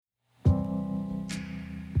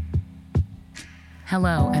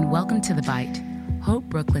Hello, and welcome to The Bite, Hope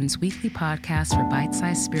Brooklyn's weekly podcast for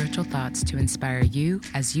bite-sized spiritual thoughts to inspire you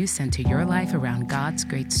as you center your life around God's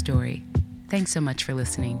great story. Thanks so much for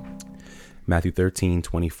listening. Matthew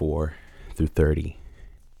 13:24 through 30.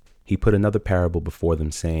 He put another parable before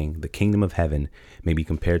them, saying, The kingdom of heaven may be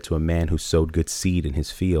compared to a man who sowed good seed in his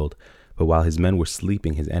field. But while his men were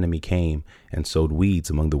sleeping, his enemy came and sowed weeds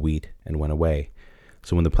among the wheat and went away.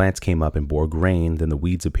 So when the plants came up and bore grain, then the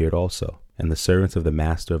weeds appeared also. And the servants of the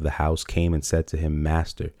master of the house came and said to him,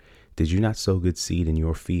 Master, did you not sow good seed in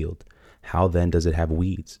your field? How then does it have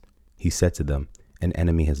weeds? He said to them, An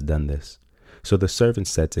enemy has done this. So the servants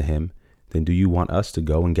said to him, Then do you want us to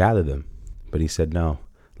go and gather them? But he said, No,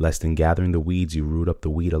 lest in gathering the weeds you root up the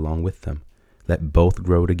wheat along with them. Let both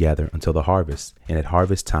grow together until the harvest. And at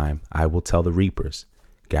harvest time I will tell the reapers,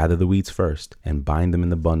 Gather the weeds first and bind them in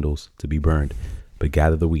the bundles to be burned, but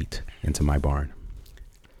gather the wheat into my barn.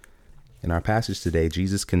 In our passage today,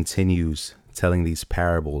 Jesus continues telling these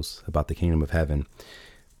parables about the kingdom of heaven,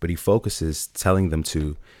 but he focuses telling them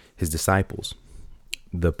to his disciples.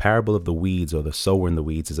 The parable of the weeds, or the sower in the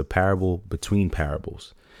weeds, is a parable between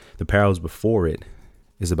parables. The parables before it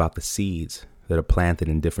is about the seeds that are planted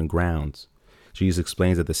in different grounds. Jesus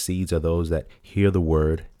explains that the seeds are those that hear the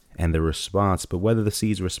word and their response, but whether the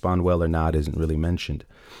seeds respond well or not isn't really mentioned.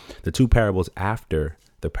 The two parables after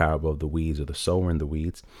the parable of the weeds, or the sower in the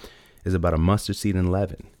weeds, is about a mustard seed and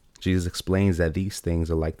leaven. Jesus explains that these things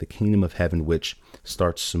are like the kingdom of heaven, which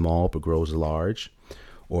starts small but grows large,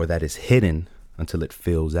 or that is hidden until it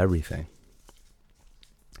fills everything.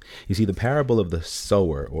 You see, the parable of the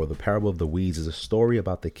sower, or the parable of the weeds, is a story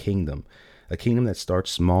about the kingdom, a kingdom that starts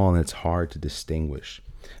small and it's hard to distinguish,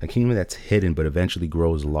 a kingdom that's hidden but eventually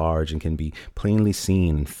grows large and can be plainly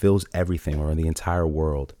seen and fills everything, or the entire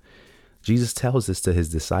world. Jesus tells this to his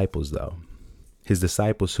disciples, though. His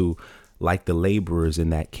disciples who, like the laborers in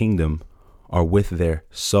that kingdom, are with their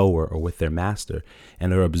sower or with their master,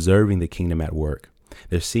 and are observing the kingdom at work.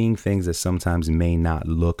 They're seeing things that sometimes may not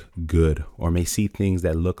look good, or may see things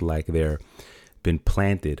that look like they're been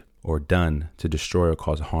planted or done to destroy or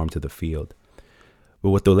cause harm to the field. But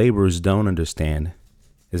what the laborers don't understand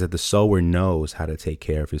is that the sower knows how to take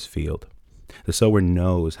care of his field. The sower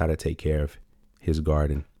knows how to take care of his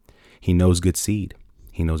garden. He knows good seed.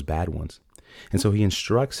 He knows bad ones. And so he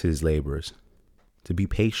instructs his laborers to be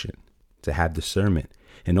patient, to have discernment,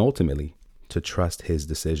 and ultimately to trust his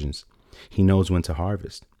decisions. He knows when to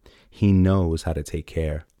harvest. He knows how to take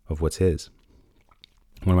care of what's his.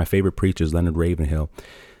 One of my favorite preachers, Leonard Ravenhill,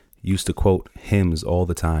 used to quote hymns all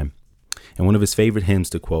the time. And one of his favorite hymns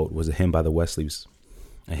to quote was a hymn by the Wesleys,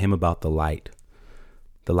 a hymn about the light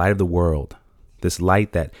of the world. This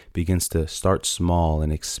light that begins to start small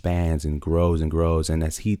and expands and grows and grows. And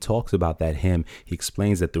as he talks about that hymn, he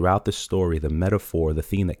explains that throughout the story, the metaphor, the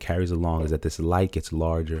theme that carries along is that this light gets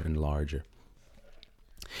larger and larger.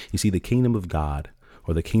 You see, the kingdom of God,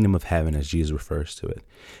 or the kingdom of heaven, as Jesus refers to it,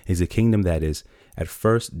 is a kingdom that is at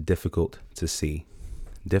first difficult to see,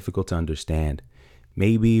 difficult to understand,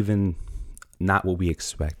 maybe even not what we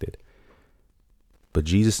expected. But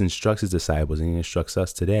Jesus instructs his disciples, and he instructs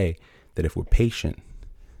us today, that if we're patient,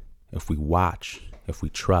 if we watch, if we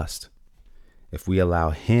trust, if we allow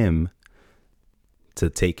him to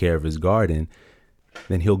take care of his garden,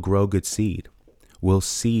 then he'll grow good seed. We'll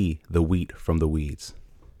see the wheat from the weeds.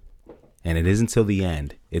 And it isn't until the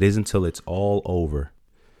end, it isn't until it's all over,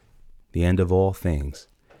 the end of all things,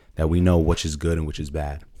 that we know which is good and which is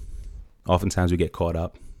bad. Oftentimes we get caught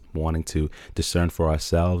up wanting to discern for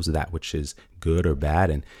ourselves that which is good or bad,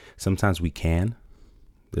 and sometimes we can.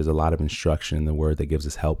 There's a lot of instruction in the word that gives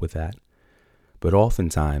us help with that. But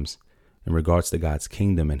oftentimes, in regards to God's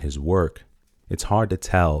kingdom and his work, it's hard to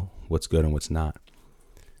tell what's good and what's not.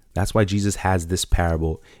 That's why Jesus has this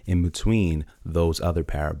parable in between those other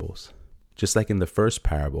parables. Just like in the first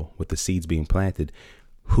parable with the seeds being planted,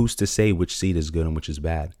 who's to say which seed is good and which is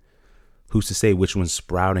bad? Who's to say which one's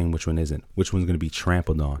sprouting, which one isn't? Which one's going to be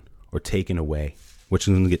trampled on or taken away? Which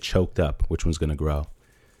one's going to get choked up? Which one's going to grow?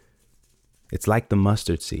 It's like the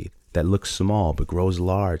mustard seed that looks small but grows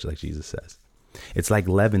large, like Jesus says. It's like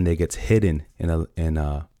leaven that gets hidden in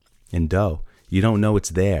dough. You don't know it's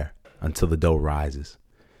there until the dough rises.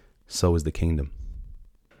 So is the kingdom.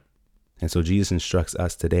 And so Jesus instructs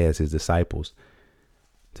us today as his disciples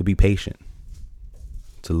to be patient,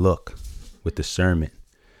 to look with discernment,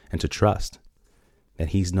 and to trust that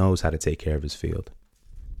he knows how to take care of his field.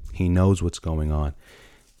 He knows what's going on,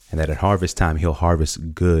 and that at harvest time, he'll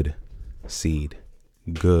harvest good seed,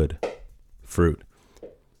 good fruit.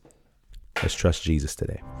 Let's trust Jesus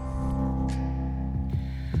today.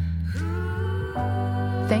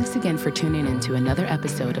 Thanks again for tuning in to another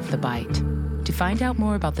episode of The Bite. To find out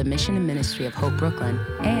more about the mission and ministry of Hope Brooklyn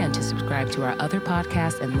and to subscribe to our other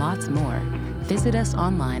podcasts and lots more, visit us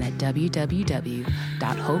online at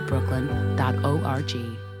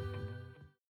www.hopebrooklyn.org.